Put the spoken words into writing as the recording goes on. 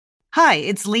Hi,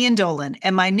 it's Leanne Dolan,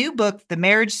 and my new book, The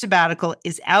Marriage Sabbatical,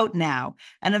 is out now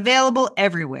and available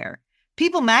everywhere.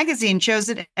 People magazine chose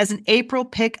it as an April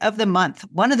pick of the month,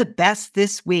 one of the best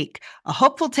this week. A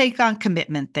hopeful take on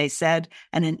commitment, they said,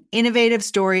 and an innovative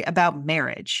story about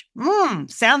marriage.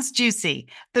 Sounds juicy.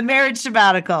 The Marriage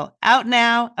Sabbatical, out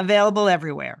now, available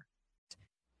everywhere.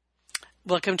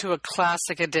 Welcome to a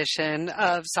classic edition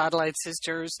of Satellite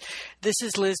Sisters. This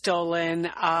is Liz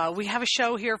Dolan. We have a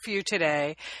show here for you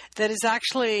today that is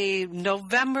actually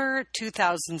November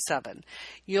 2007.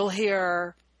 You'll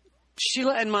hear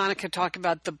Sheila and Monica talk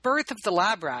about the birth of the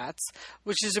Lab Rats,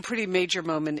 which is a pretty major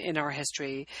moment in our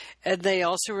history. And they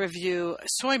also review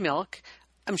soy milk.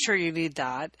 I'm sure you need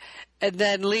that. And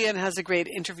then Leanne has a great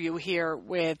interview here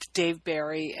with Dave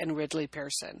Barry and Ridley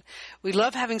Pearson. We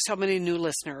love having so many new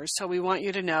listeners, so we want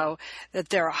you to know that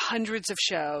there are hundreds of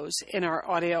shows in our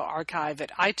audio archive at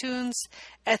iTunes,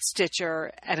 at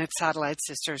Stitcher, and at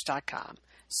SatelliteSisters.com.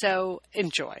 So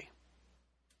enjoy.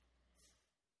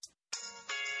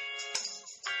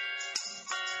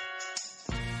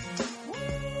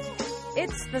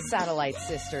 It's the Satellite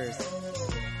Sisters.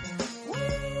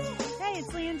 It's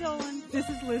Leanne Dolan. This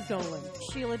is Liz Dolan.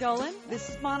 Sheila Dolan. This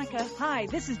is Monica. Hi,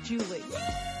 this is Julie.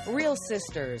 Real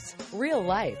sisters, real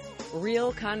life,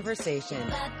 real conversation.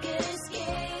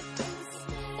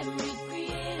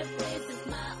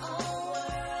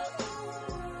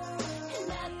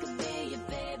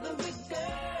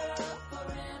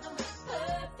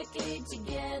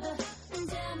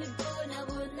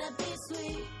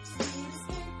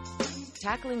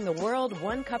 Tackling the world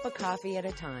one cup of coffee at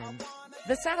a time.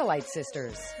 The Satellite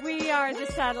Sisters. We are the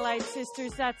Satellite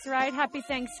Sisters, that's right. Happy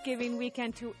Thanksgiving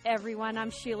weekend to everyone. I'm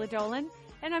Sheila Dolan,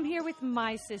 and I'm here with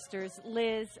my sisters,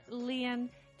 Liz, Leanne,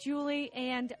 Julie,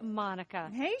 and Monica.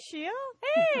 Hey, Sheila.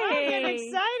 Hey! I'm getting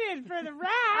excited for the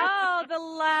rats. Oh, the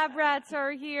Lab Rats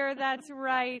are here, that's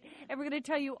right. And we're going to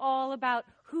tell you all about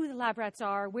who the Lab Rats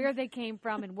are, where they came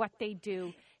from, and what they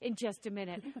do in just a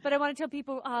minute. But I want to tell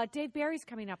people Dave Barry's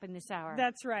coming up in this hour.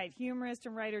 That's right. Humorist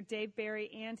and writer Dave Barry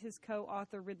and his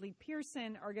co-author Ridley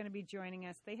Pearson are going to be joining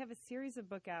us. They have a series of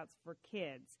book outs for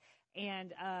kids,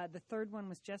 and the third one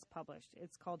was just published.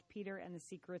 It's called Peter and the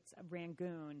Secrets of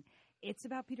Rangoon. It's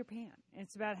about Peter Pan.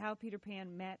 It's about how Peter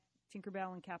Pan met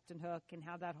Tinkerbell and Captain Hook and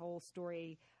how that whole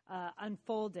story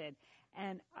unfolded.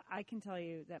 And I can tell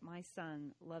you that my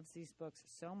son loves these books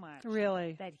so much.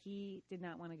 Really? That he did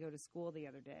not want to go to school the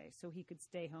other day so he could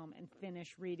stay home and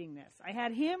finish reading this. I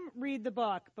had him read the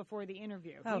book before the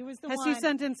interview. Oh. He was the Has one. he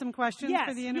sent in some questions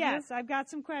for the interview? Yes, I've got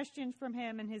some questions from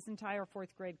him and his entire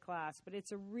fourth grade class. But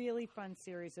it's a really fun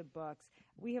series of books.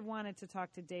 We have wanted to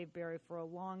talk to Dave Barry for a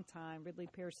long time. Ridley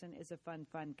Pearson is a fun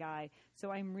guy. So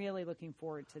I'm really looking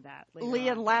forward to that.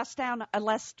 Leanne,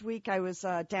 last week I was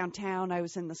downtown. I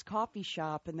was in this coffee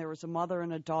shop, and there was a mother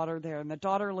and a daughter there. And the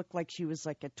daughter looked like she was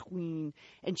like a tween,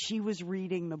 and she was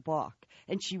reading the book,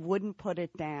 and she wouldn't put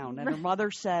it down. And her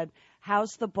mother said,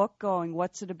 "How's the book going?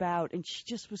 What's it about?" And she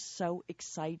just was so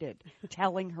excited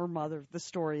telling her mother the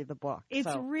story of the book.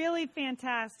 It's really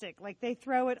fantastic. Like, they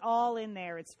throw it all in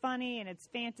there. It's funny, and it's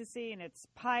fantasy, and it's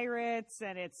pirates,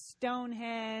 and it's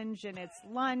Stonehenge, and it's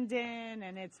London,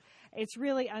 and it's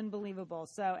really unbelievable.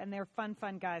 So, and they're fun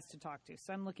guys to talk to.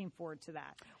 So I'm looking forward to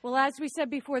that. Well, as we said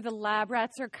before, the Lab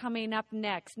Rats are coming up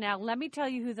next. Now, let me tell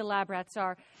you who the Lab Rats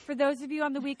are. For those of you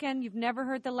on the weekend, you've never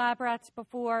heard the Lab Rats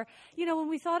before. You know, when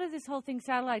we thought of this whole thing,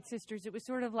 Satellite Sisters, it was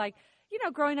sort of like, you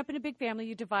know, growing up in a big family,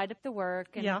 you divide up the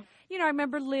work. And, you know, I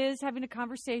remember Liz having a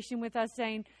conversation with us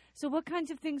saying, so what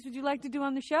kinds of things would you like to do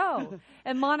on the show?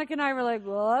 And Monica and I were like,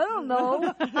 well, I don't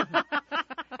know.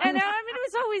 And I mean,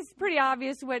 it was always pretty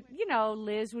obvious what, you know,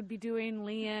 Liz would be doing,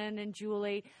 Leanne and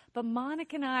Julie. But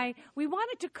Monica and I, we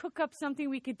wanted to cook up something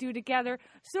we could do together,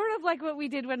 sort of like what we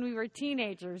did when we were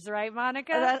teenagers, right,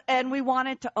 Monica? And we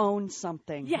wanted to own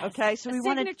something. Yes, okay, so a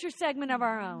signature segment of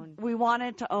our own. We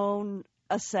wanted to own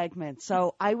a segment.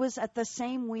 So I was at the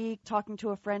same week talking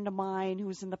to a friend of mine who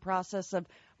was in the process of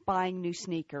buying new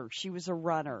sneakers. She was a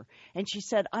runner. And she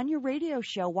said, on your radio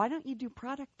show, why don't you do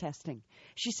product testing?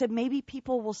 She said, maybe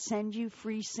people will send you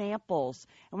free samples.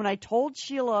 And when I told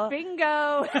Sheila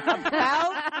Bingo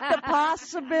about the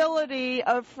possibility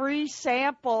of free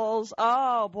samples,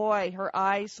 oh boy, her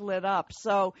eyes lit up.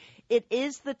 So it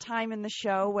is the time in the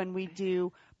show when we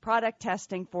do product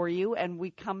testing for you, and we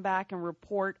come back and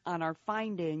report on our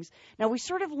findings. Now, we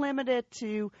sort of limit it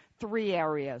to 3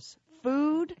 areas: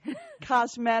 food,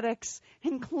 cosmetics,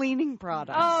 and cleaning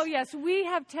products. Oh, yes. We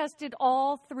have tested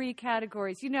all three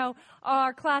categories. You know,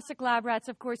 our classic Lab Rats,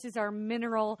 of course, is our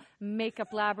mineral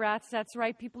makeup Lab Rats. That's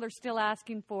right. People are still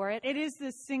asking for it. It is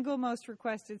the single most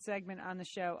requested segment on the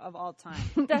show of all time.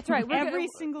 That's right. Every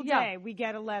single day we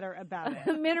get a letter about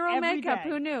it. Mineral Every makeup. day.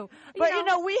 Who knew? But,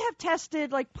 we have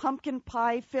tested like pumpkin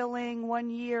pie filling one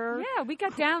year. Yeah, we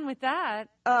got down with that.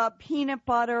 Peanut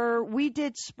butter. We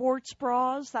did sports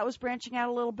bras. That was branching out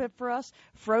a little bit for us.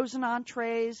 Frozen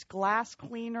entrees, glass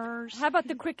cleaners. How about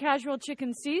the quick casual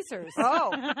chicken Caesars?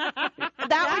 Oh,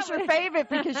 that was your favorite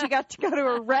because you got to go to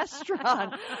a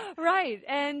restaurant. Right.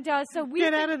 And so we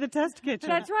Get out of the test kitchen.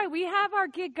 That's right. We have our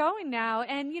gig going now.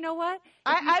 And you know what?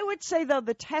 I would say, though,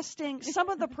 the testing, some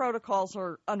of the protocols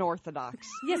are unorthodox.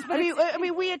 Yes, but I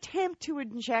mean, we attempt to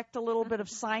inject a little bit of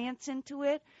science into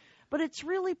it, but it's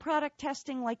really product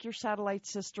testing like your satellite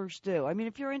sisters do. I mean,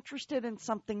 if you're interested in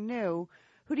something new,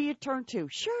 who do you turn to?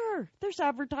 Sure, there's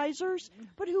advertisers,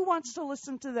 but who wants to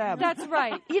listen to them? That's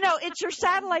right. It's your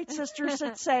satellite sisters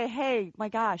that say, hey, my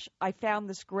gosh, I found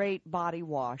this great body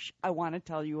wash. I want to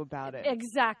tell you about it.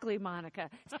 Exactly, Monica.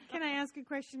 Can I ask a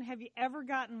question? Have you ever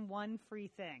gotten one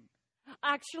free thing?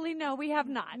 Actually, no, we have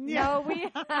not. Yeah. No, we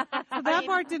So that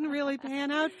part didn't really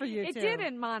pan out for you, It too.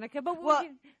 didn't, Monica. But Well,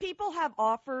 people have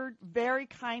very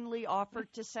kindly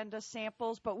offered to send us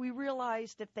samples, but we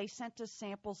realized if they sent us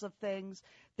samples of things,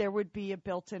 there would be a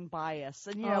built-in bias.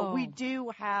 And, we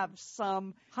do have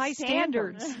some High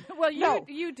standards. well, No.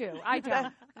 you do. I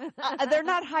don't. They're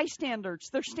not high standards.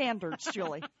 They're standards,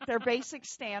 Julie. They're basic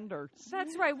standards.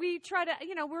 That's right. We try to,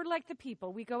 we're like the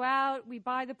people. We go out, we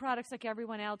buy the products like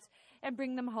everyone else, and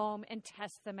bring them home and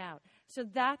test them out. So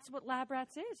that's what Lab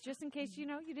Rats is, just in case you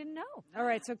didn't know. All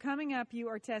right, so coming up, you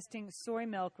are testing soy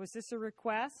milk. Was this a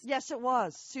request? Yes, it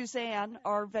was. Suzanne,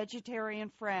 our vegetarian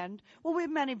friend. Well, we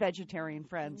have many vegetarian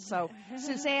friends. So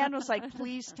Suzanne was like,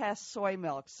 please test soy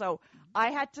milk. So I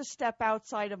had to step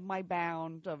outside of my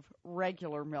bound of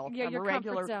regular milk. Yeah, I'm your a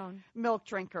regular comfort zone. milk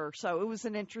drinker. So it was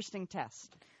an interesting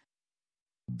test.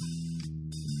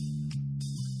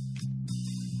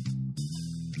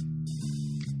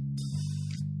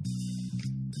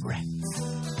 Rats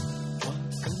walk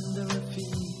under a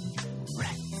feet.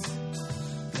 Rats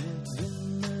live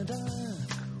in the dark.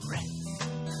 Rats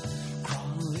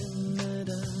crawl in the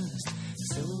dust,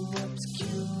 so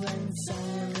obscure and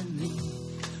silently.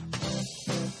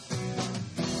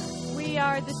 We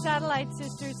are the Satellite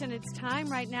Sisters, and it's time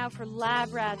right now for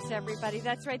Lab Rats, everybody.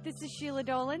 That's right. This is Sheila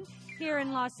Dolan here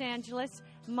in Los Angeles.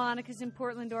 Monica's in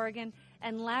Portland, Oregon.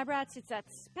 And Lab Rats, it's that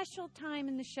special time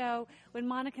in the show when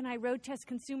Monica and I road test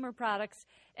consumer products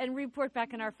and report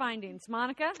back on our findings.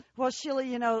 Monica? Well,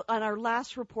 Sheila, on our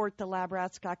last report, the Lab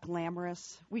Rats got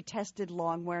glamorous. We tested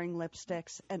long-wearing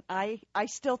lipsticks, and I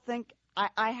still think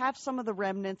I have some of the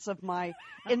remnants of my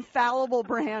infallible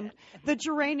brand, the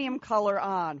geranium color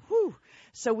on. Whew.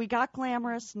 So we got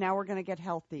glamorous. Now we're going to get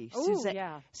healthy. Ooh,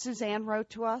 yeah. Suzanne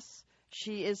wrote to us.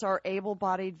 She is our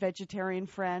able-bodied vegetarian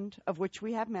friend, of which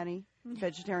we have many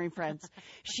vegetarian friends.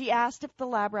 She asked if the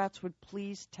Lab Rats would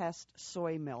please test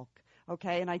soy milk.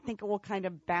 Okay, and I think it will kind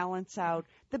of balance out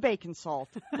the bacon salt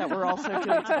that we're also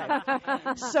doing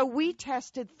today. So we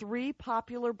tested 3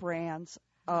 popular brands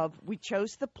we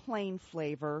chose the plain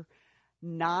flavor,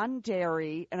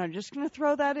 non-dairy, and I'm just going to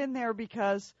throw that in there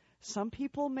because some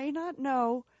people may not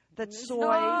know that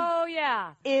soy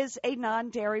is a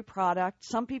non-dairy product.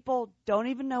 Some people don't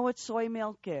even know what soy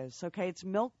milk is, okay? It's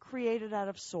milk created out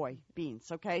of soy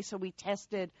beans, okay? So we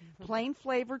tested plain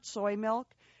flavored soy milk.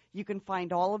 You can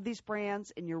find all of these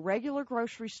brands in your regular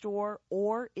grocery store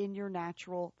or in your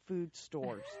natural food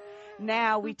stores.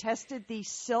 Now, we tested the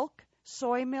Silk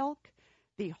soy milk,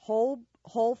 the Whole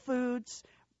Foods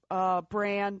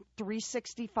brand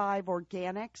 365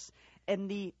 Organics, and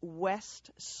the West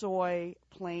Soy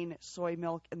plain soy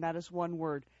milk, and that is one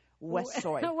word, West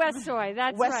Soy. West Soy,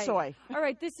 that's West right. Soy. All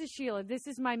right, this is Sheila. This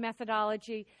is my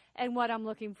methodology and what I'm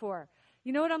looking for.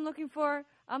 You know what I'm looking for?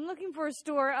 I'm looking for a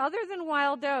store other than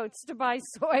Wild Oats to buy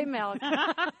soy milk.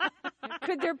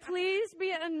 Could there please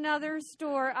be another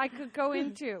store I could go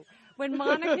into? When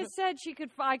Monica said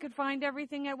I could find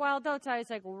everything at Wild Oats, I was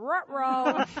like,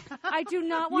 ruh-roh. I do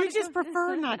not want You just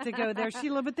prefer not to go there,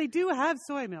 Sheila, but they do have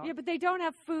soy milk. Yeah, but they don't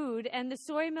have food, and the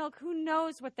soy milk, who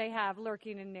knows what they have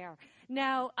lurking in there.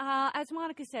 Now, as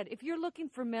Monica said, if you're looking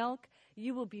for milk,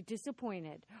 you will be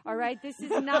disappointed, all right? This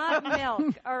is not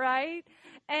milk, all right?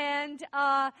 And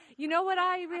you know what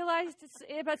I realized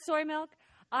about soy milk?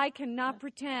 I cannot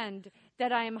pretend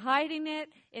that I am hiding it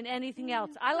in anything else.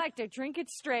 I like to drink it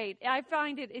straight. I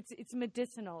find it's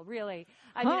medicinal, really.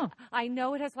 I mean, I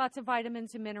know it has lots of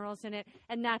vitamins and minerals in it,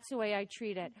 and that's the way I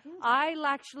treat it. I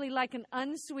actually like an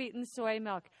unsweetened soy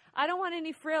milk. I don't want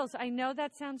any frills. I know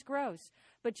that sounds gross,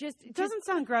 but It doesn't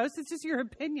sound gross. It's just your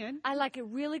opinion. I like it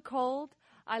really cold.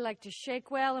 I like to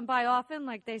shake well and buy often,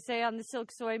 like they say on the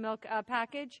Silk Soy Milk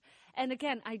package. And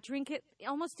again, I drink it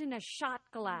almost in a shot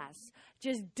glass.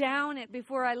 Just down it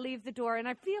before I leave the door. And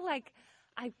I feel like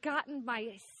I've gotten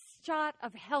my shot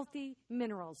of healthy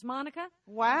minerals. Monica?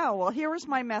 Wow. Well, here was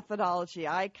my methodology.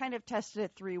 I kind of tested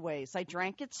it 3 ways. I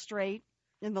drank it straight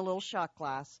in the little shot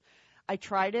glass. I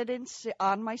tried it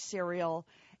on my cereal.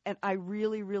 And I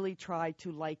really, really tried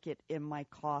to like it in my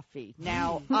coffee.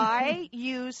 Now, I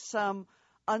use some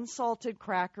unsalted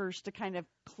crackers to kind of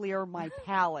clear my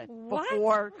palate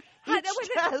before each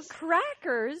test.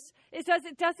 Crackers?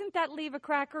 Doesn't that leave a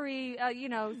crackery,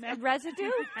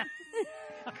 residue?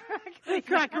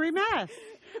 Crackery mess.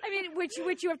 I mean,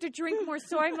 which you have to drink more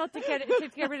soy milk to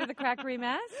get rid of the crackery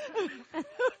mess?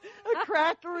 A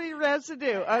crackery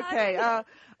residue. Okay.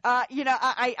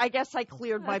 I guess I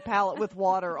cleared my palate with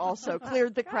water also.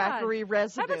 Cleared the crackery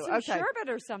residue. How about some sherbet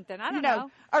or something? I don't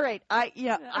know. All right. I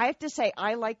have to say,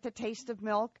 I like the taste of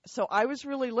milk, so I was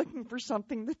really looking for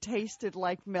something that tasted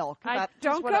like milk.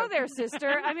 Don't go there,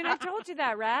 sister. I mean, I told you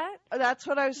that, Rat. That's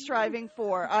what I was striving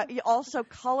for. Also,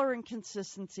 color and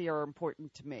consistency are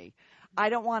important to me. I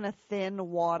don't want a thin,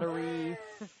 watery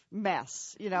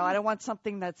mess. I don't want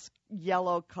something that's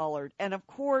yellow colored. And of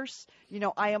course,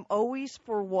 I am always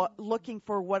looking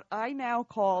for what I now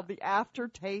call the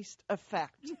aftertaste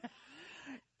effect.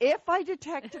 If I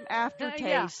detect an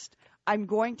aftertaste, I'm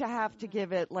going to have to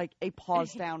give it like a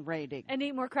pause down rating. And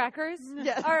eat more crackers?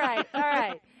 Yes. All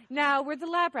right. Now, we're the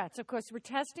lab rats. Of course, we're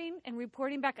testing and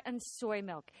reporting back on soy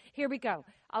milk. Here we go.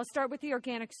 I'll start with the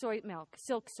organic soy milk,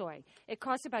 Silk Soy. It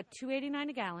costs about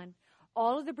 $2.89 a gallon.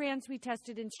 All of the brands we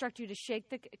tested instruct you to shake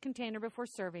the container before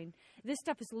serving. This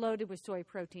stuff is loaded with soy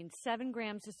protein, 7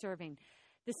 grams a serving.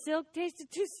 The silk tasted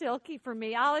too silky for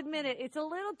me. I'll admit it. It's a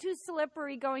little too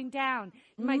slippery going down.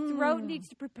 My throat needs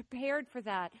to be prepared for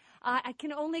that. I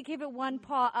can only give it 1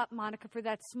 paw up, Monica, for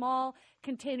that small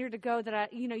container to go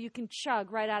that you can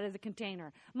chug right out of the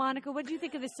container. Monica, what do you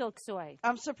think of the Silk Soy?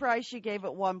 I'm surprised you gave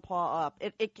it 1 paw up.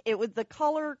 It was the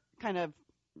color kind of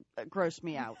grossed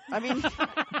me out. I mean,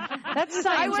 that's a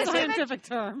scientific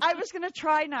term. I was going to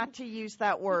try not to use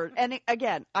that word. And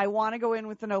again, I want to go in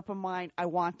with an open mind. I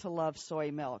want to love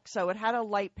soy milk. So it had a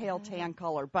light pale tan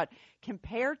color. But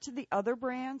compared to the other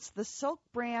brands, the Silk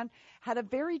brand had a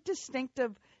very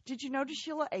distinctive, did you notice,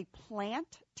 Sheila, a plant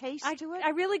taste to it?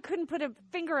 I really couldn't put a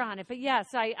finger on it. But yes,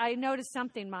 I noticed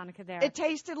something, Monica, there. It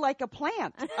tasted like a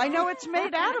plant. I know it's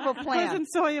made out of a plant. Isn't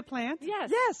soy a plant?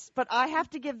 Yes. Yes, but I have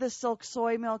to give this Silk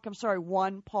soy milk,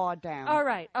 1 paw down. All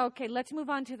right. Okay, let's move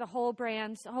on to the Whole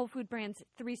Food Brands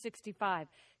 365.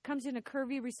 Comes in a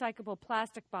curvy recyclable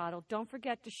plastic bottle. Don't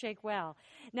forget to shake well.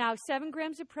 Now, 7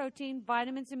 grams of protein,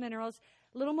 vitamins and minerals.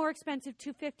 A little more expensive,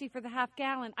 $2.50 for the half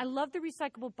gallon. I love the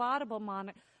recyclable bottle,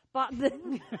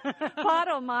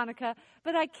 Monica,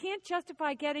 but I can't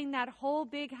justify getting that whole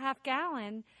big half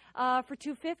gallon for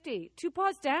 $2.50. 2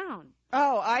 paws down.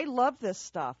 Oh, I love this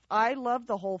stuff. I love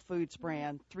the Whole Foods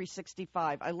brand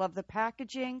 365. I love the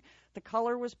packaging. The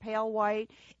color was pale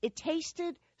white. It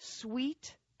tasted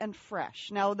sweet and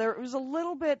fresh. Now, there was a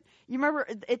little bit, you remember,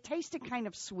 it tasted kind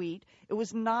of sweet. It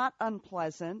was not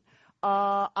unpleasant.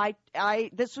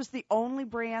 This was the only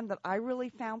brand that I really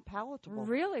found palatable.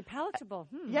 Really palatable?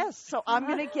 Yes, so I'm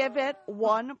going to give it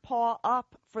 1 paw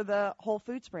up for the Whole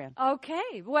Foods brand.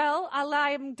 Okay, well,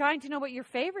 I'm dying to know what your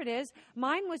favorite is.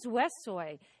 Mine was West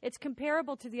Soy. It's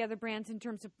comparable to the other brands in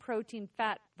terms of protein,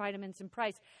 fat, vitamins, and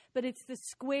price, but it's the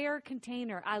square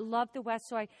container. I love the West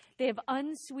Soy. They have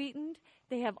unsweetened.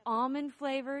 They have almond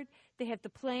flavored. They have the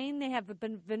plain. They have the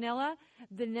vanilla.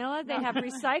 They have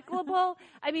recyclable.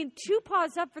 I mean, 2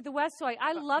 paws up for the West Soy.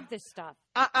 I love this stuff.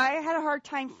 I had a hard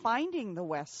time finding the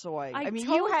West Soy. I mean,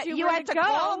 told you had to go.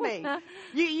 call me.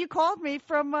 You called me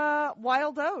from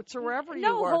Wild Oats or wherever you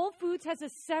were. No, Whole Foods has a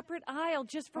separate aisle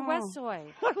just for West Soy.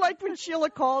 I like when Sheila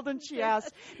called and she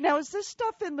asked, now, is this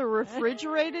stuff in the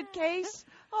refrigerated case?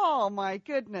 Oh, my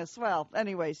goodness. Well,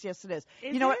 anyways, yes, it is.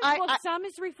 You know what? Some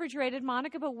is refrigerated,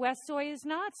 Monica, but West Soy is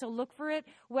not. So look for it.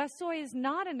 West Soy is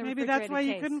not in the refrigerated Maybe that's why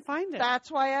case. you couldn't find it. That's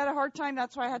why I had a hard time.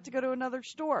 That's why I had to go to another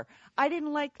store. I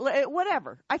didn't like,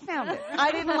 whatever. I found it.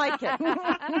 I didn't like it.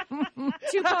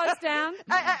 2 paws down?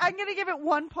 I'm going to give it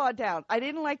 1 paw down. I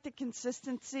didn't like the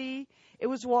consistency. It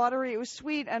was watery. It was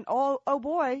sweet. And oh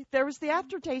boy, there was the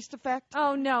aftertaste effect.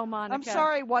 Oh, no, Monica. I'm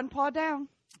sorry. 1 paw down.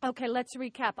 Okay, let's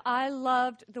recap. I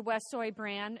loved the West Soy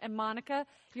brand. And Monica,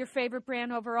 your favorite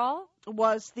brand overall?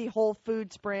 Was the Whole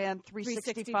Foods brand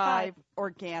 365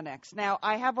 Organics. Now,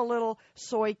 I have a little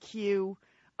soy Q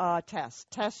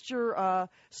test. Test your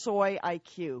soy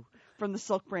IQ from the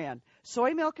Silk brand.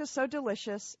 Soy milk is so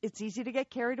delicious, it's easy to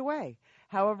get carried away.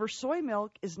 However, soy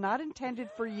milk is not intended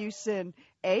for use in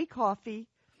A, coffee,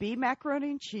 B,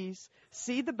 macaroni and cheese,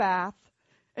 C, the bath,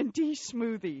 and D,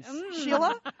 smoothies.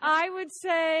 Sheila? I would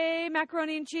say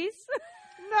macaroni and cheese.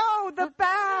 No, the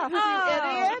bath, you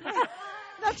idiot.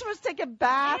 Not supposed to take a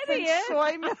bath in Idiot.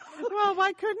 soy milk. Well,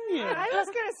 why couldn't you? I was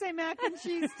going to say mac and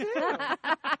cheese too.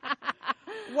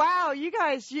 Wow, you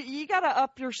guys, you got to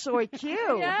up your soy Q.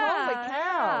 Holy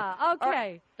cow. Yeah.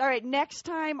 Okay. All right, next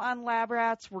time on Lab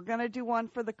Rats, we're going to do one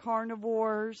for the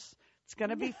carnivores. It's going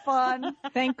to be fun.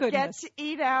 Thank Get goodness. to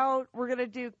eat out. We're going to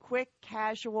do quick,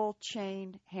 casual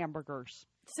chain hamburgers.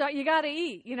 So you got to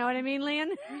eat. You know what I mean, Leon?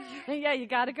 Yeah, you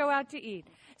got to go out to eat.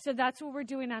 So that's what we're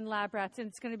doing on Lab Rats, and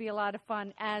it's going to be a lot of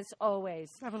fun, as always.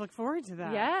 I would look forward to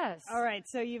that. Yes. All right,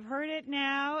 so you've heard it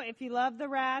now. If you love the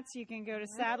rats, you can go to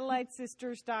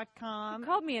satellitesisters.com. You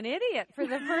called me an idiot for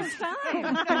the first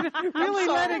time. Really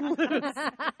letting loose.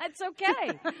 It's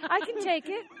okay. I can take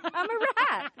it. I'm a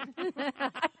rat.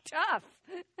 I'm tough.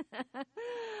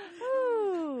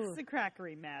 Ooh. It's a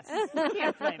crackery mess. You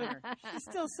can't blame her. She's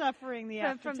still suffering the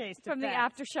aftertaste from the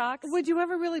effects. aftershocks. Would you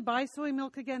ever really buy soy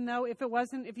milk again, though, if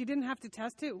you didn't have to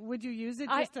test it? Would you use it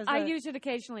just as I use it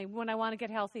occasionally when I want to get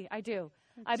healthy. I do.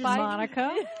 I Does buy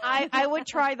Monica? I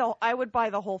would buy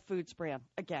the Whole Foods brand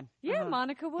again. Yeah,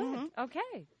 Monica would.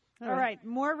 Okay. All right,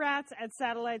 more rats at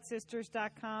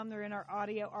satellitesisters.com. They're in our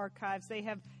audio archives.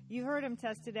 You heard them,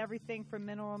 tested everything from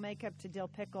mineral makeup to dill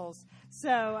pickles.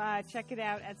 So check it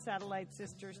out at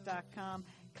satellitesisters.com.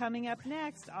 Coming up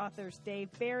next, authors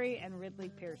Dave Barry and Ridley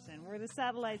Pearson. We're the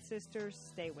Satellite Sisters.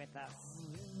 Stay with us.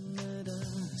 In the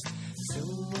dust, so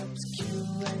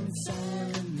obscure and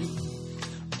silently.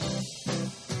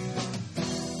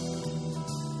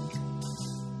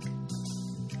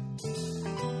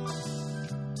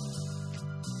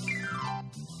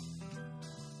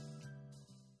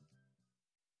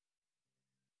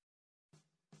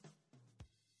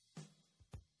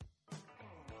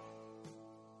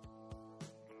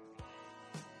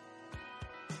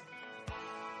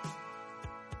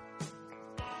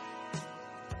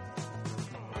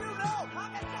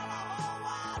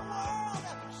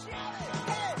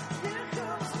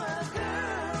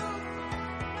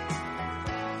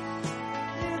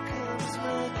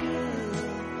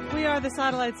 We are the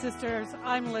Satellite Sisters.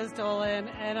 I'm Liz Dolan,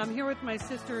 and I'm here with my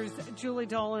sisters, Julie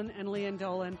Dolan and Leanne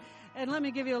Dolan. And let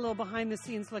me give you a little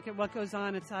behind-the-scenes look at what goes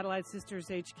on at Satellite Sisters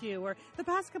HQ, where the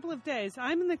past couple of days,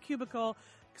 I'm in the cubicle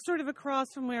sort of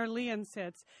across from where Leanne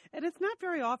sits, and it's not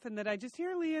very often that I just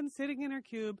hear Leanne sitting in her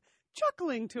cube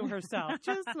chuckling to herself,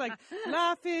 just like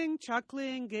laughing,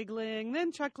 chuckling, giggling,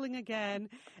 then chuckling again.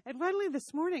 And finally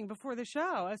this morning before the show,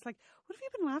 I was like, what have you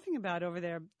been laughing about over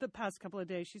there the past couple of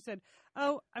days? She said,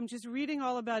 oh, I'm just reading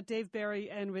all about Dave Barry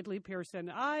and Ridley Pearson.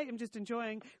 I am just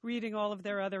enjoying reading all of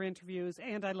their other interviews,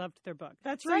 and I loved their book.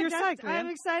 That's So right. you're psyched, I'm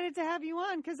Leanne. excited to have you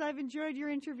on because I've enjoyed your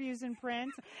interviews in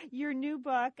print. Your new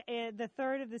book, the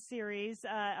third of the series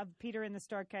of Peter and the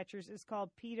Starcatchers, is called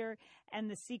Peter and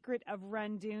the Secret of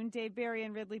Rundun. Dave Barry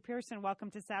and Ridley Pearson,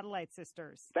 welcome to Satellite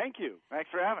Sisters. Thank you. Thanks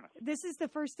for having us. This is the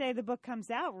first day the book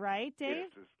comes out, right, Dave?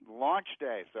 This is launch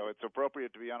day, so it's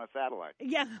appropriate to be on a satellite.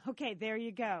 Yeah, okay, there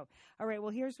you go. All right,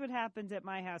 well, here's what happened at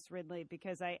my house, Ridley,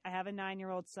 because I have a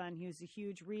 9-year-old son who's a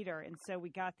huge reader, and so we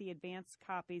got the advanced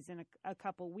copies in a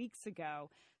couple weeks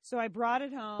ago. So I brought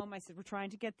it home. I said, we're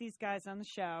trying to get these guys on the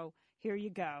show. Here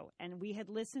you go. And we had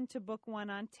listened to book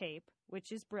 1 on tape,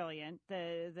 which is brilliant,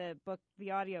 the book, the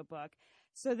audio book.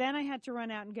 So then I had to run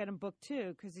out and get him book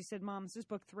 2 because he said, Mom, this is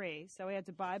book 3. So I had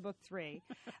to buy book 3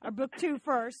 or book 2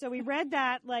 first. So we read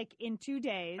that like in 2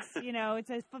 days. You know, it's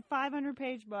a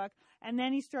 500-page book. And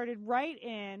then he started right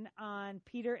in on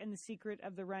Peter and the Secret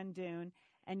of the Rundun.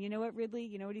 And you know what, Ridley?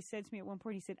 You know what he said to me at one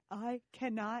point? He said, I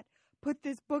cannot put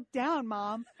this book down,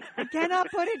 Mom. I cannot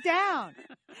put it down.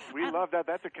 We love that.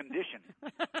 That's a condition.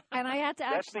 And I had to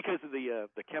That's actually. because of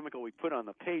the chemical we put on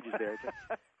the pages there.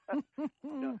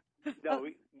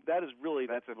 That is really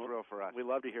That's a thrill for us. We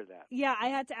love to hear that. Yeah, I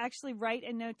had to actually write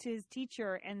a note to his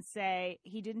teacher and say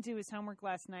he didn't do his homework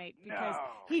last night because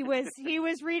No. he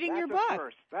was reading That's your a book.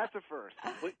 first. That's a first.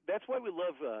 That's why we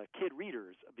love kid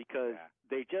readers, because Yeah.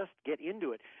 they just get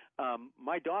into it.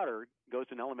 My daughter goes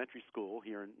to an elementary school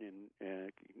here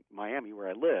in Miami, where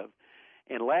I live,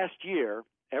 and last year,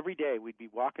 every day we'd be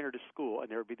walking her to school, and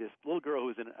there would be this little girl who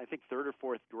was in, I think, 3rd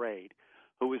or 4th grade,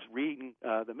 who was reading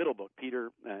the middle book,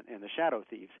 Peter and the Shadow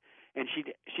Thieves, and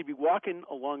she'd be walking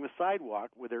along the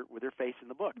sidewalk with her face in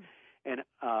the book. And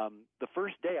the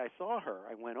first day I saw her,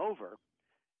 I went over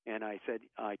and I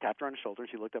tapped her on the shoulder, and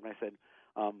she looked up and I said,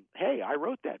 "Hey, I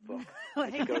wrote that book."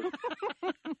 And she goes,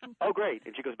 "Oh, great!"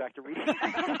 And she goes back to reading.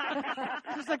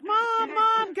 She's like,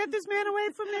 "Mom, get this man away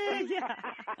from me! Yeah.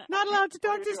 Not allowed to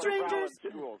talk to strangers."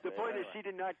 The point is, she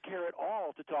did not care at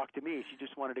all to talk to me. She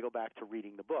just wanted to go back to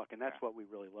reading the book, and that's what we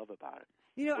really love about it.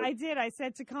 You know, I did. I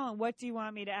said to Colin, "What do you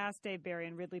want me to ask Dave Barry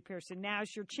and Ridley Pearson?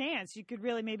 Now's your chance. You could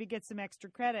really maybe get some extra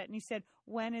credit." And he said,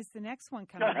 "When is the next one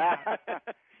coming out?"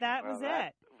 That was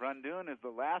it. Rundoon is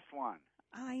the last one.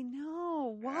 I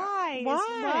know. Why?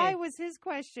 Why? Why was his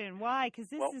question? Why? Because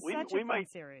this is such a fun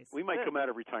series. We might come out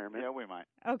of retirement. Yeah, we might.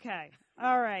 Okay.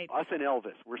 All right. Us and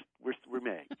Elvis. We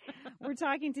may. We're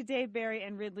talking to Dave Barry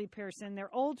and Ridley Pearson.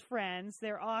 They're old friends.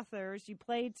 They're authors. You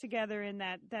played together in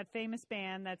that famous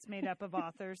band that's made up of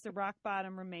authors, the Rock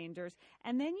Bottom Remainders.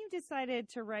 And then you decided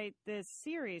to write this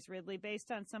series, Ridley,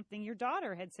 based on something your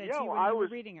daughter had said to you when you were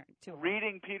reading her to her.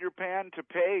 Reading Peter Pan to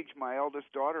Paige, my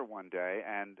eldest daughter, one day,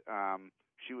 and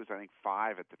she was, I think,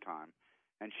 5 at the time.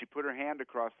 And she put her hand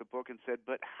across the book and said,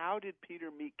 "But how did Peter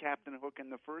meet Captain Hook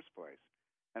in the first place?"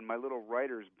 And my little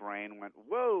writer's brain went,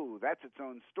 "Whoa, that's its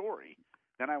own story."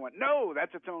 Then I went, "No,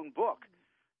 that's its own book."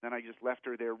 Then I just left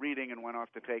her there reading and went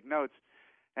off to take notes.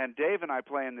 And Dave and I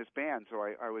play in this band, so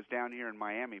I was down here in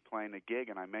Miami playing a gig,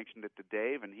 and I mentioned it to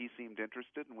Dave, and he seemed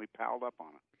interested, and we palled up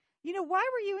on it. You know, why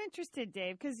were you interested,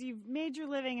 Dave? Because you've made your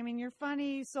living. I mean, you're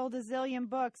funny, you sold a zillion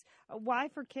books. Why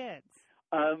for kids?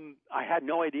 I had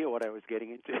no idea what I was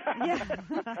getting into. Yeah.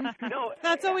 No,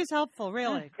 That's always helpful,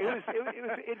 really. It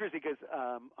was interesting because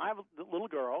I have a little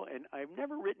girl, and I've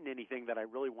never written anything that I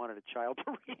really wanted a child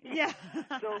to read. Yeah.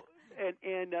 So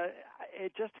and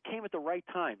it just came at the right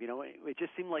time. You know, it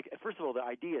just seemed like, first of all, the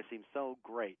idea seemed so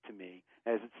great to me,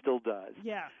 as it still does.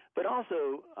 Yeah. But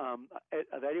also,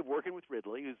 I did working with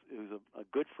Ridley, who's a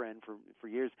good friend for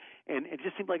years, and it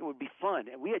just seemed like it would be fun.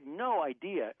 And we had no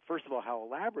idea, first of all, how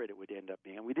elaborate it would end up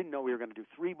being. We didn't know we were going to do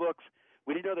 3 books.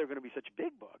 We didn't know they were going to be such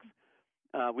big books.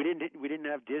 We didn't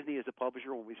have Disney as a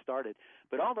publisher when we started,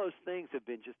 but all those things have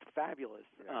been just fabulous.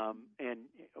 And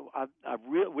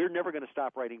we're never going to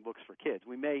stop writing books for kids.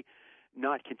 We may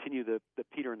not continue the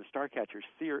Peter and the Starcatcher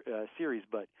series,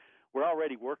 but we're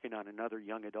already working on another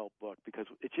young adult book because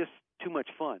it's just too much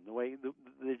fun.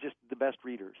 They're just the best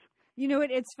readers. You know,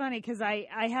 it's funny because I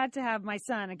had to have my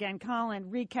son, again, Colin,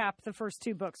 recap the first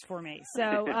 2 books for me.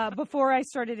 So before I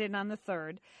started in on the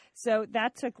third. So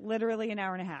that took literally an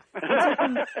hour and a half. It took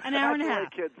him an hour and a half.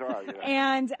 That's the way kids are, you know.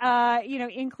 And, you know,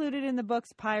 included in the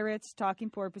books, pirates, talking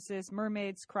porpoises,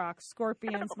 mermaids, crocs,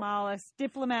 scorpions, mollusks,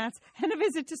 diplomats, and a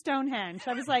visit to Stonehenge.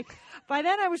 I was like, by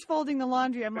then I was folding the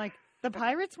laundry. I'm like, the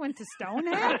pirates went to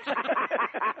Stonehenge?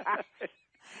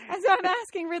 And so I'm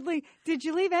asking Ridley, did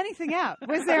you leave anything out?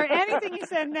 Was there anything you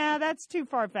said, "Nah, that's too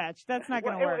far-fetched. That's not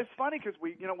going to work"? It's funny because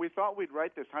we thought we'd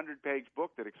write this 100-page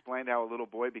book that explained how a little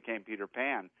boy became Peter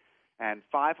Pan, and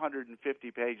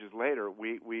 550 pages later,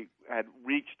 we had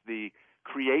reached the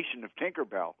creation of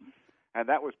Tinkerbell, and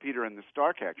that was Peter and the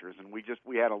Starcatchers, and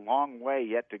we had a long way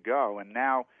yet to go, and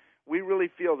now we really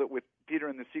feel that with Peter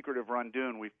and the Secret of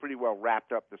Rundoon, we've pretty well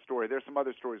wrapped up the story. There's some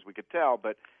other stories we could tell,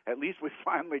 but at least we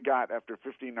finally got, after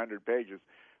 1,500 pages,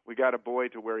 we got a boy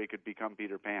to where he could become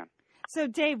Peter Pan. So,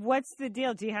 Dave, what's the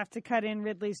deal? Do you have to cut in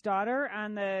Ridley's daughter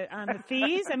on the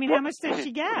fees? I mean, how much does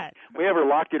she get? We have her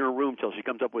locked in her room till she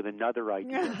comes up with another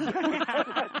idea.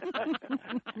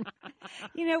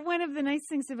 You know, one of the nice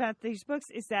things about these books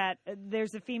is that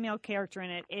there's a female character in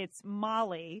it. It's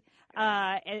Molly,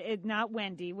 not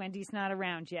Wendy. Wendy's not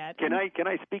around yet. Can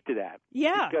I speak to that?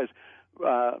 Yeah. Because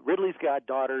Ridley's got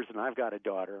daughters and I've got a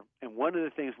daughter, and one of the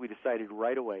things we decided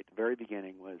right away at the very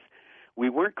beginning was we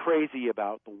weren't crazy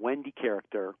about the Wendy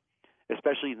character,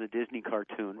 especially in the Disney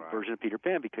cartoon version of Peter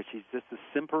Pan, because she's just a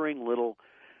simpering little,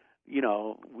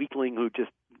 weakling who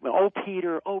just, oh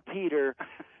Peter.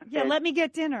 Yeah, let me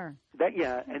get dinner. That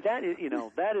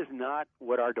is not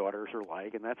what our daughters are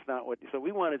like, and that's not what. So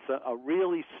we wanted a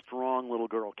really strong little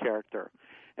girl character,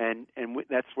 and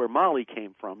that's where Molly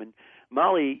came from. And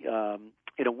Molly,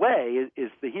 in a way,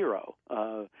 is the hero.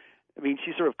 I mean,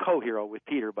 she's sort of co-hero with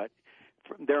Peter, but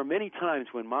there are many times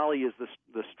when Molly is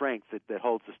the strength that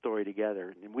holds the story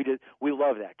together, and we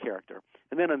love that character.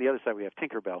 And then on the other side we have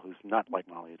Tinkerbell, who's not like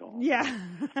Molly at all. Yeah,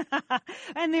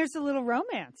 and there's a little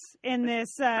romance in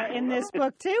this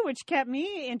book too, which kept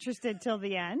me interested till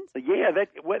the end. Yeah,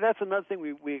 that's another thing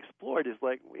we explored is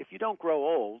like if you don't grow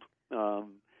old,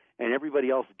 and everybody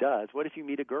else does. What if you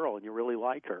meet a girl and you really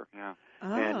like her? Yeah.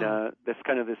 Oh. And that's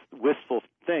kind of this wistful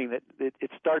thing that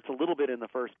it starts a little bit in the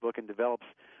first book and develops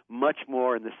much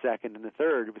more in the second and the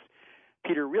third. It was,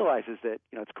 Peter realizes that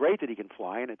it's great that he can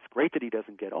fly and it's great that he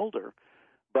doesn't get older,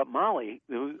 but Molly,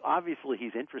 who obviously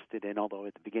he's interested in, although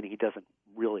at the beginning he doesn't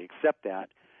really accept that,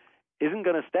 isn't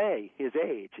going to stay his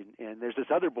age. And there's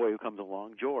this other boy who comes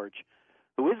along, George,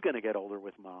 who is going to get older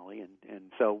with Molly,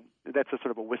 and so that's a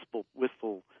sort of a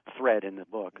wistful thread in the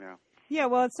book. Yeah. Yeah,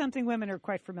 well, it's something women are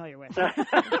quite familiar with. So,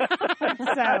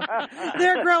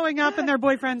 They're growing up and their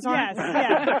boyfriends aren't. yes,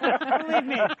 yeah. Believe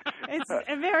me, it's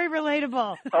very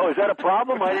relatable. Oh, is that a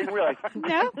problem? I didn't realize.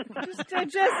 No,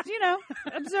 just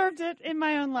observed it in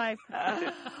my own life.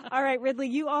 All right, Ridley,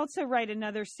 you also write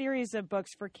another series of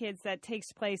books for kids that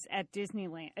takes place at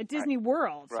Disneyland, at Disney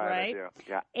World, right?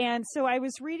 Yeah. And so I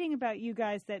was reading about you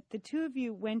guys that the two of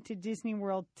you went to Disney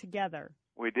World together.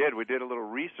 We did. We did a little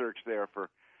research there for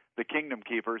the Kingdom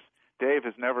Keepers. Dave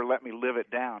has never let me live it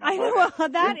down. I know. Well,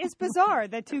 that is bizarre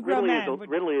that two grown men would...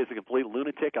 Ridley is a complete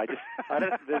lunatic. I don't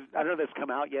know if that's come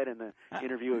out yet in the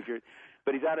interview of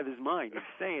but he's out of his mind. He's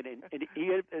saying, and he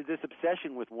has this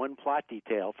obsession with one plot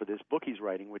detail for this book he's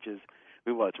writing, which is,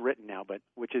 well, it's written now, but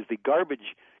which is the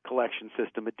garbage collection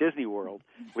system at Disney World,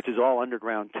 which is all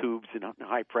underground tubes and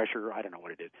high pressure. I don't know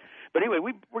what it is. But anyway,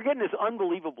 we're getting this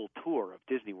unbelievable tour of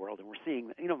Disney World, and we're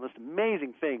seeing most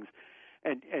amazing things.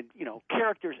 And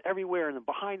characters everywhere, and the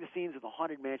behind the scenes of the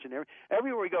Haunted Mansion.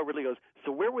 Everywhere we go, Ridley goes,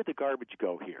 so where would the garbage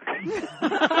go here? But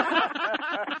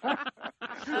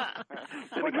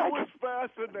that was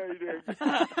fascinating.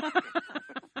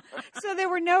 So there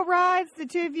were no rides? The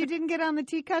two of you didn't get on the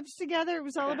teacups together? It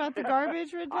was all about the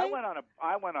garbage, Ridley? I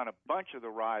went on a bunch of the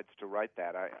rides to write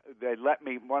that. They let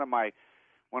me.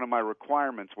 One of my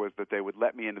requirements was that they would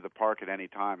let me into the park at any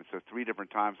time. So 3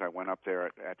 different times I went up there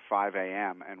at 5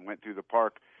 a.m. and went through the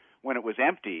park when it was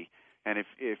empty. And if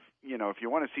you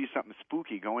want to see something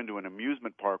spooky, go into an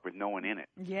amusement park with no one in it.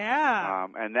 Yeah.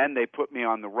 And then they put me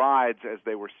on the rides as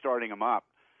they were starting them up.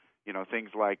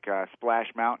 Things like Splash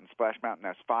Mountain. Splash Mountain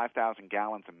has 5,000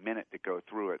 gallons a minute that go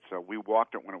through it. So we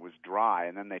walked it when it was dry,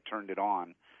 and then they turned it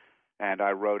on. And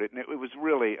I wrote it, and it was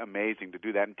really amazing to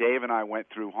do that. And Dave and I went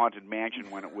through Haunted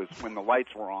Mansion when the lights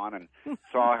were on, and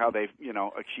saw how they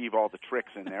achieve all the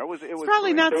tricks in there. It was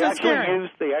probably great. not so scary.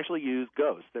 They actually use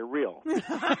ghosts. They're real. You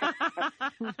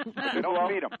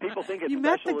don't meet them. People think it's You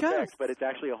met special the effects, ghosts. but it's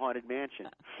actually a haunted mansion.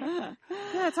 Yeah,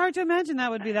 it's hard to imagine that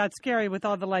would be that scary with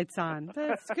all the lights on. But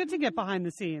it's good to get behind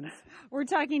the scenes. We're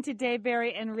talking to Dave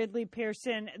Barry and Ridley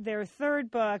Pearson. Their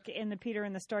third book in the Peter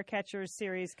and the Starcatchers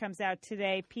series comes out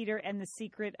today, Peter and the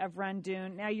Secret of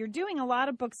Rundoon. Now, you're doing a lot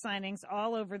of book signings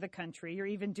all over the country. You're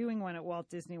even doing one at Walt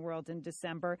Disney World in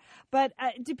December. But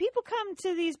do people come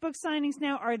to these book signings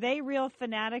now? Are they real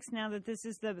fanatics now that this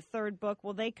is the third book?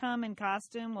 Will they come in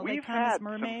costume? Will they come as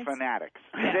mermaids? Some fanatics.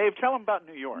 Yeah. Dave, tell them about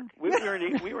New York. We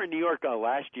were in New York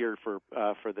last year for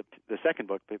the second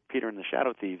book, Peter and the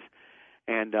Shadow Thieves,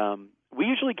 and we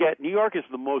usually get, New York is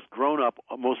the most grown-up,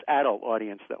 most adult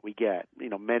audience that we get.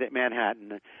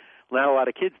 Manhattan, not a lot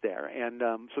of kids there, and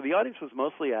so the audience was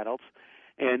mostly adults.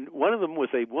 And one of them was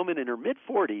a woman in her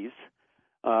mid-40s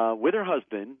with her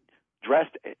husband,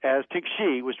 dressed as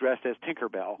she was dressed as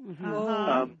Tinkerbell,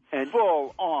 and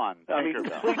full on. Complete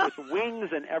with wings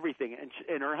and everything.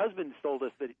 And her husband told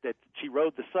us that she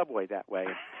rode the subway that way.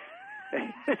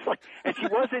 And she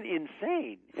wasn't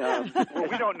insane. Well,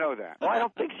 we don't know that. Well, I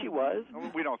don't think she was.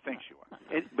 We don't think she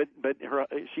was. But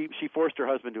she forced her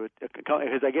husband to,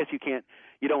 because I guess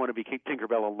you don't want to be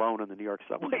Tinkerbell alone on the New York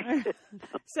subway.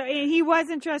 So he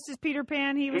wasn't dressed as Peter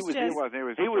Pan. He was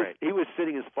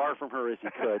sitting as far from her as he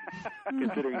could,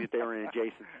 considering that they were in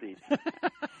adjacent seats.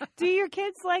 Do your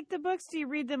kids like the books? Do you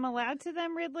read them aloud to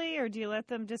them, Ridley, or do you let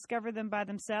them discover them by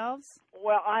themselves?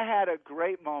 Well, I had a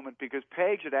great moment because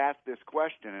Paige had asked this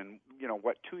question, and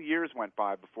 2 years went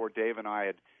by before Dave and I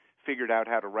had figured out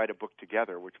how to write a book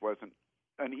together, which wasn't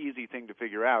an easy thing to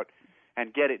figure out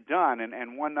and get it done.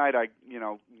 And one night I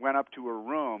went up to her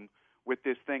room with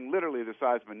this thing literally the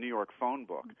size of a New York phone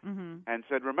book, and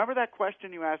said, "Remember that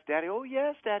question you asked Daddy?" "Oh,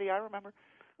 yes, Daddy, I remember."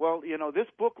 "Well, this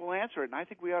book will answer it, and I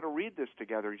think we ought to read this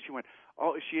together." And she went,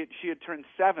 "Oh," she had turned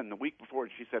 7 the week before,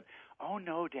 and she said, "Oh,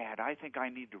 no, Dad, I think I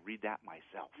need to read that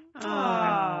myself."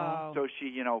 Oh. So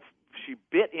she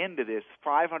bit into this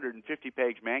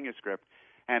 550-page manuscript,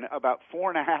 and about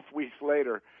 4.5 weeks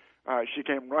later, she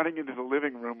came running into the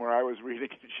living room where I was reading,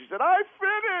 and she said, "I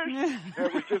finished!" And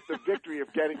it was just the victory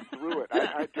of getting through it.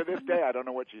 To this day, I don't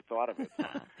know what she thought of it.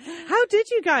 How did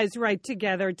you guys write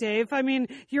together, Dave? I mean,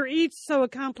 you're each so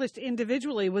accomplished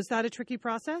individually. Was that a tricky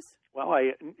process? Well,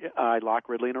 I lock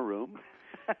Ridley in a room.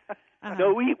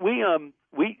 No, you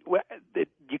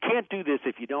can't do this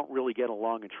if you don't really get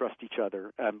along and trust each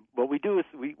other. What we do is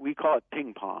we call it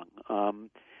ping pong.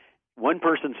 One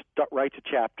person writes a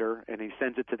chapter and he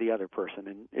sends it to the other person,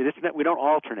 and we don't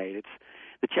alternate. It's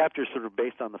the chapter is sort of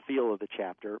based on the feel of the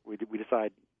chapter. We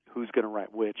decide who's going to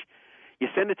write which. You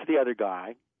send it to the other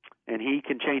guy, and he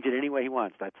can change it any way he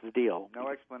wants. That's the deal. No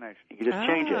explanation. You can just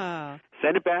change it,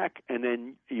 send it back, and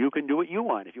then you can do what you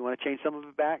want. If you want to change some of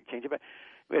it back, change it back,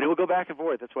 and it will go back and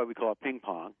forth. That's why we call it ping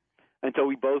pong, until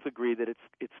we both agree that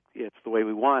it's the way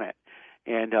we want it.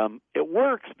 And it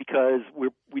works because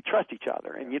we trust each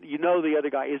other, and you know the other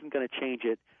guy isn't going to change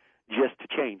it just to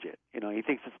change it. You know, he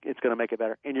thinks it's going to make it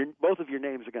better, and both of your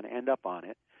names are going to end up on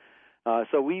it.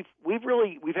 So we've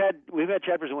had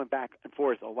chapters that went back and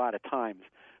forth a lot of times,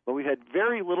 but we've had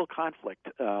very little conflict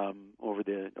over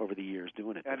the years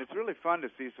doing it. And it's really fun to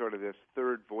see sort of this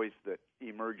third voice that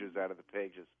emerges out of the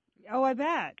pages. Oh, I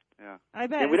bet. Yeah. I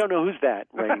bet. And we don't know who's that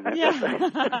writing that. Yeah. It's kind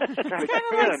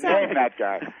of like that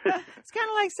guy. It's kind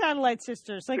of like Satellite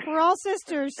Sisters. Like, we're all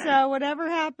sisters, so whatever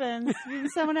happens,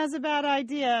 if someone has a bad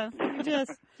idea,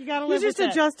 you got to live with it. You just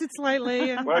adjust it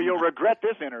slightly. Well, you'll regret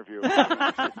this interview.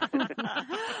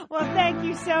 Well, thank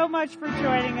you so much for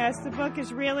joining us. The book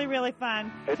is really, really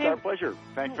fun. It's our pleasure.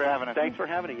 Thanks for having us. Thanks for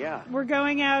having it, yeah. We're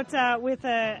going out with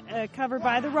a cover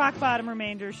by the Rock Bottom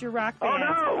Remainders, your rock band.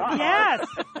 Oh, no! Yes!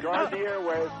 Drive the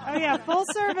airwaves. Oh, yeah,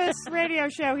 full-service radio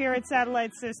show here at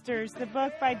Satellite Sisters. The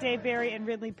book by Dave Barry and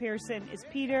Ridley Pearson is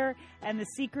Peter and the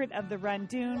Secret of the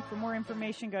Run-Dune. For more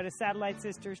information, go to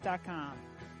SatelliteSisters.com.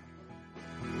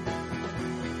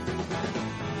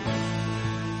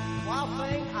 Wild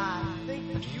thing, I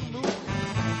think that you move,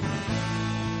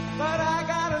 but I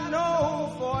gotta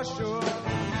know for sure.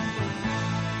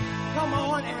 Come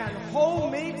on and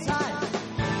hold me tight.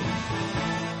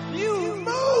 You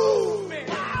move me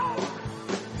out.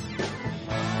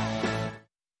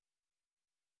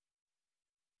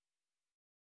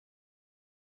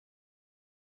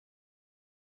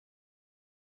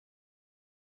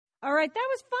 All right, that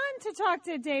was fun to talk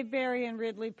to Dave Barry and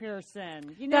Ridley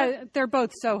Pearson. You know, They're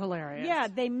both so hilarious. yeah,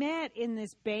 they met in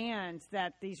this band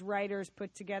that these writers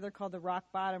put together called the Rock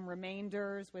Bottom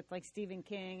Remainders with like Stephen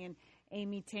King and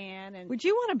Amy Tan. And would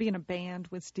you want to be in a band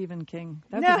with Stephen King?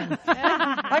 No.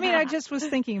 I mean, I just was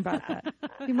thinking about that.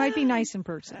 He might be nice in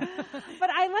person. But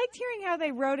I liked hearing how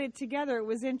they wrote it together. It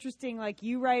was interesting. Like,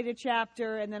 you write a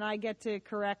chapter, and then I get to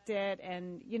correct it,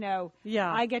 and, you know,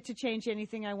 I get to change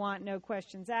anything I want, no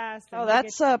questions asked. Oh,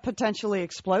 that's potentially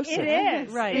explosive. It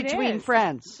is. Right. Between is.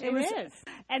 friends. It is.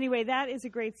 Anyway, that is a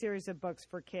great series of books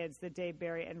for kids, the Dave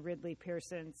Barry and Ridley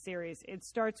Pearson series. It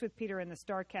starts with Peter and the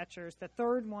Starcatchers. The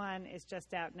third one is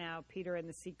just out now, Peter and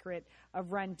the Secret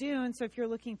of Run-Dune. So if you're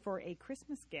looking for a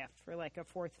Christmas gift for like a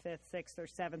 4th, 5th, 6th, or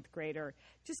 7th grader,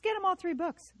 just get them all 3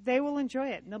 books. They will enjoy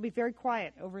it, and they'll be very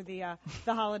quiet over the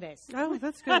holidays. Oh,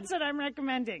 that's good. That's what I'm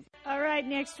recommending. All right,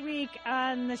 next week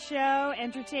on the show,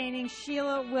 entertaining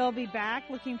Sheila will be back.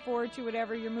 Looking forward to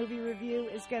whatever your movie review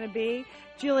is going to be.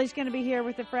 Julie's going to be here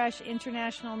with a fresh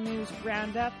international news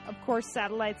roundup. Of course,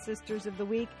 Satellite Sisters of the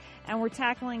Week. And we're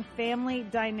tackling family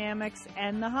dynamics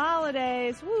and the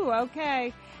holidays. Woo,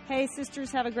 okay. Hey,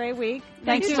 sisters, have a great week.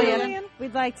 Thanks, Julian.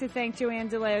 We'd like to thank Joanne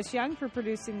DeLeos-Young for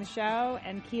producing the show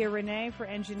and Kia Renee for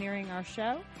engineering our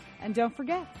show. And don't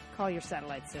forget, call your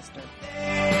satellite sister.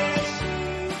 Yes.